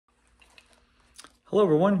Hello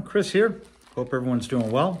everyone, Chris here. Hope everyone's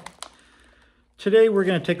doing well. Today we're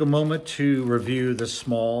going to take a moment to review the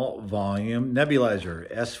small volume nebulizer,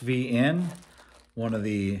 SVN, one of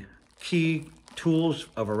the key tools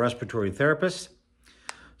of a respiratory therapist.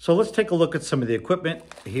 So let's take a look at some of the equipment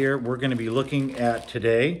here. We're going to be looking at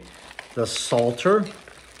today the Salter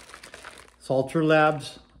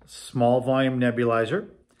Labs small volume nebulizer.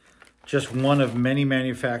 Just one of many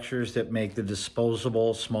manufacturers that make the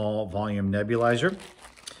disposable small volume nebulizer.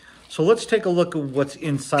 So let's take a look at what's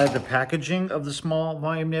inside the packaging of the small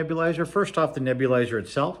volume nebulizer. First off, the nebulizer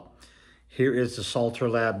itself. Here is the Salter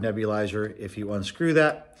Lab nebulizer. If you unscrew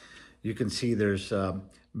that, you can see there's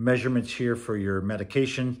measurements here for your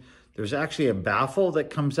medication. There's actually a baffle that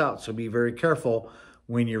comes out, so be very careful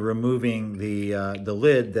when you're removing the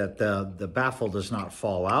lid that the baffle does not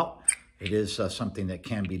fall out. It is something that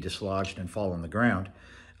can be dislodged and fall on the ground.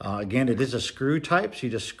 Again, it is a screw type, so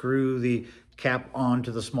you just screw the cap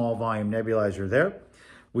onto the small volume nebulizer there.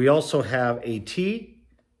 We also have a T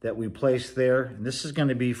that we place there, and this is going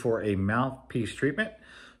to be for a mouthpiece treatment.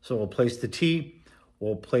 So we'll place the T,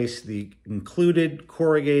 we'll place the included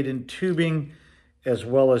corrugated tubing, as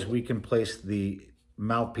well as we can place the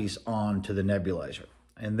mouthpiece onto the nebulizer.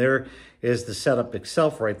 And there is the setup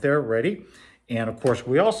itself right there, ready. And of course,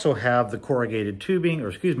 we also have the corrugated tubing, or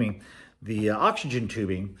excuse me, the oxygen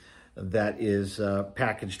tubing that is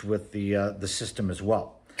packaged with the system as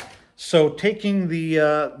well. So taking the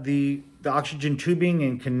oxygen tubing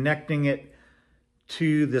and connecting it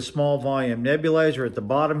to the small volume nebulizer at the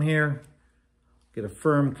bottom here, get a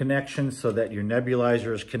firm connection so that your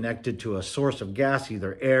nebulizer is connected to a source of gas,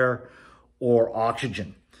 either air or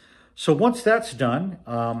oxygen. So once that's done,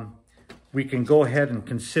 we can go ahead and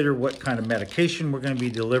consider what kind of medication we're going to be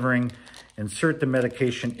delivering. Insert the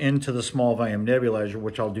medication into the small volume nebulizer,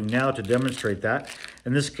 which I'll do now to demonstrate that.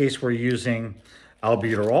 In this case, we're using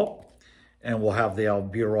albuterol, and we'll have the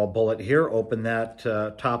albuterol bullet here. Open that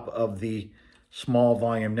top of the small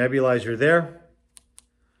volume nebulizer there.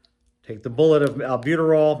 Take the bullet of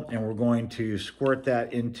albuterol, and we're going to squirt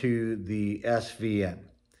that into the SVN.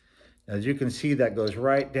 As you can see, that goes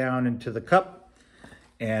right down into the cup.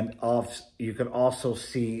 And you can also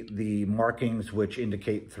see the markings which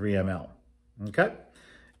indicate 3 ml, okay?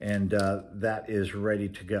 And that is ready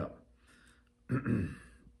to go.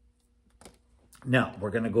 Now,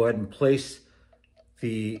 we're gonna go ahead and place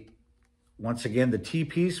once again, the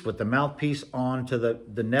T-piece with the mouthpiece onto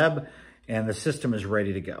the neb, and the system is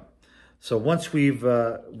ready to go. So once we've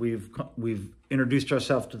introduced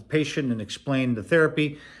ourselves to the patient and explained the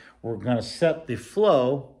therapy, we're gonna set the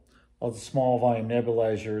flow of the small volume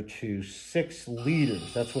nebulizer to 6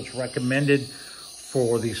 liters. That's what's recommended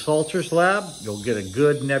for the Salter's Lab. You'll get a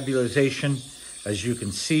good nebulization. As you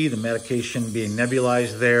can see, the medication being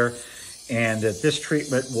nebulized there, and that this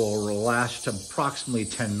treatment will last approximately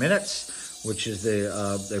 10 minutes, which is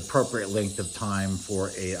the appropriate length of time for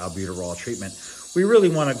a albuterol treatment. We really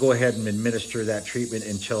want to go ahead and administer that treatment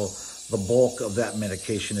until the bulk of that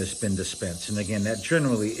medication has been dispensed. And again, that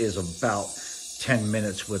generally is about 10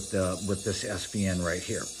 minutes with this SVN right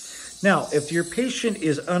here. Now, if your patient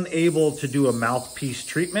is unable to do a mouthpiece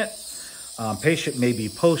treatment, patient may be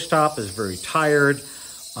post-op, is very tired,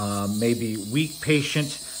 maybe weak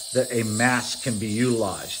patient, that a mask can be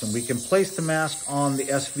utilized. And we can place the mask on the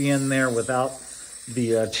SVN there without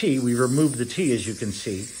the T. We remove the T, as you can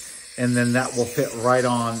see, and then that will fit right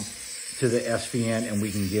on to the SVN, and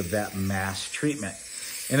we can give that mask treatment.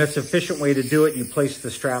 And it's an efficient way to do it. You place the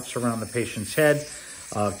straps around the patient's head,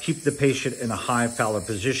 keep the patient in a high pallid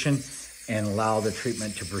position, and allow the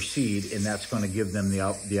treatment to proceed. And that's going to give them the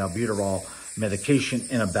albuterol medication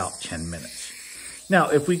in about 10 minutes. Now,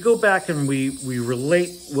 if we go back and we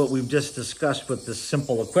relate what we've just discussed with this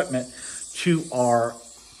simple equipment to our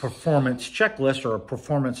performance checklist or a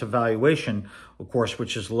performance evaluation, of course,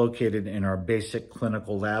 which is located in our basic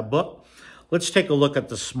clinical lab book, let's take a look at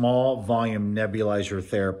the small volume nebulizer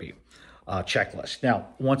therapy checklist. Now,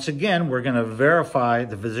 once again, we're going to verify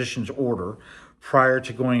the physician's order prior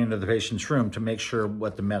to going into the patient's room to make sure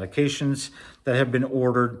what the medications that have been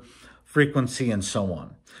ordered, frequency, and so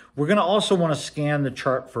on. We're going to also want to scan the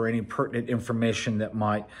chart for any pertinent information that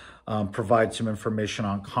might provide some information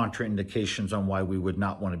on contraindications on why we would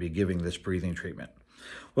not want to be giving this breathing treatment.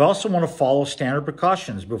 We also want to follow standard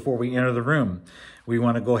precautions before we enter the room. We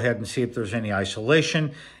want to go ahead and see if there's any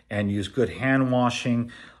isolation and use good hand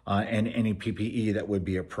washing and any PPE that would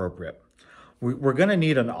be appropriate. We're going to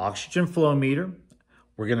need an oxygen flow meter.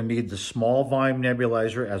 We're going to need the small volume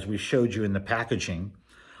nebulizer, as we showed you in the packaging.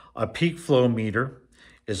 A peak flow meter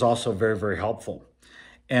is also very, very helpful.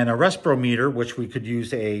 And a respirometer, which we could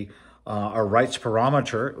use a a right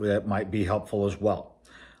spirometer that might be helpful as well.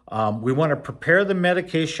 We want to prepare the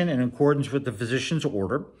medication in accordance with the physician's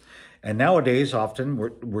order. And nowadays, often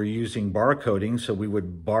we're using barcoding, so we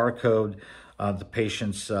would barcode the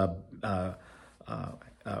patient's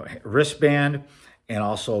wristband and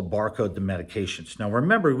also barcode the medications. Now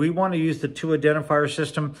remember, we want to use the two identifier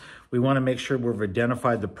system. We want to make sure we've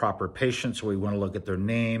identified the proper patient, so we want to look at their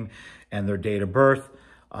name and their date of birth,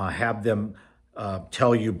 have them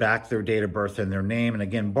tell you back their date of birth and their name. And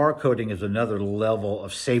again, barcoding is another level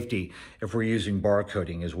of safety if we're using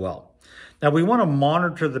barcoding as well. Now, we want to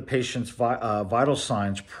monitor the patient's vital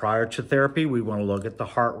signs prior to therapy. We want to look at the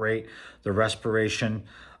heart rate, the respiration,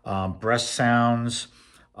 breath sounds,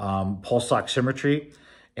 pulse oximetry,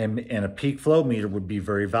 and a peak flow meter would be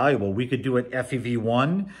very valuable. We could do an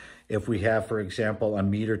FEV1 if we have, for example, a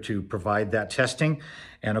meter to provide that testing.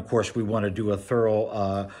 And of course, we want to do a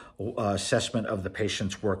thorough assessment of the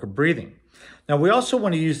patient's work of breathing. Now, we also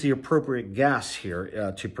want to use the appropriate gas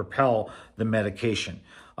here to propel the medication.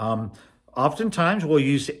 Oftentimes, we'll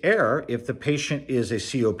use air if the patient is a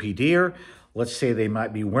COPDer. Let's say they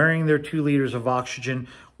might be wearing their 2 liters of oxygen.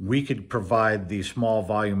 We could provide the small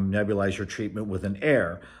volume nebulizer treatment with an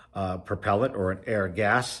air propellant or an air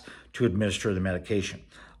gas to administer the medication.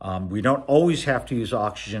 We don't always have to use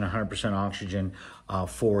oxygen, 100% oxygen,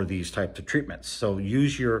 for these types of treatments. So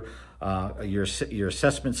use your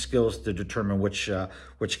assessment skills to determine which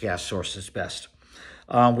gas source is best.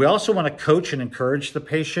 We also want to coach and encourage the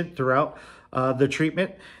patient throughout the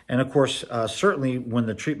treatment. And of course, certainly when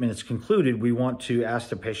the treatment is concluded, we want to ask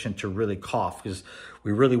the patient to really cough, because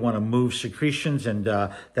we really want to move secretions, and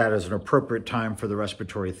that is an appropriate time for the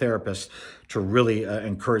respiratory therapist to really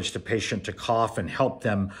encourage the patient to cough and help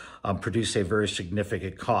them produce a very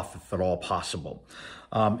significant cough if at all possible.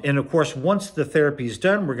 And of course, once the therapy is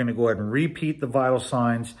done, we're going to go ahead and repeat the vital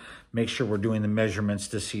signs, make sure we're doing the measurements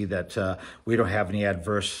to see that we don't have any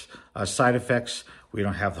adverse side effects. We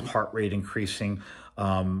don't have the heart rate increasing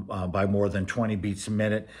by more than 20 beats a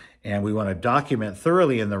minute. And we want to document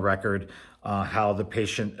thoroughly in the record how the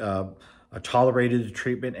patient tolerated the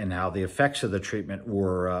treatment and how the effects of the treatment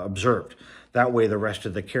were observed. That way, the rest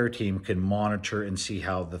of the care team can monitor and see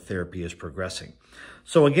how the therapy is progressing.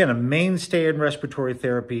 So again, a mainstay in respiratory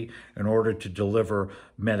therapy in order to deliver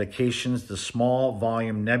medications, the small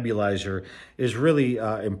volume nebulizer is really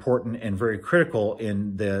important and very critical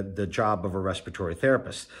in the job of a respiratory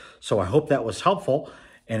therapist. So I hope that was helpful.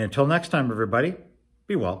 And until next time, everybody,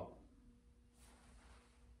 be well.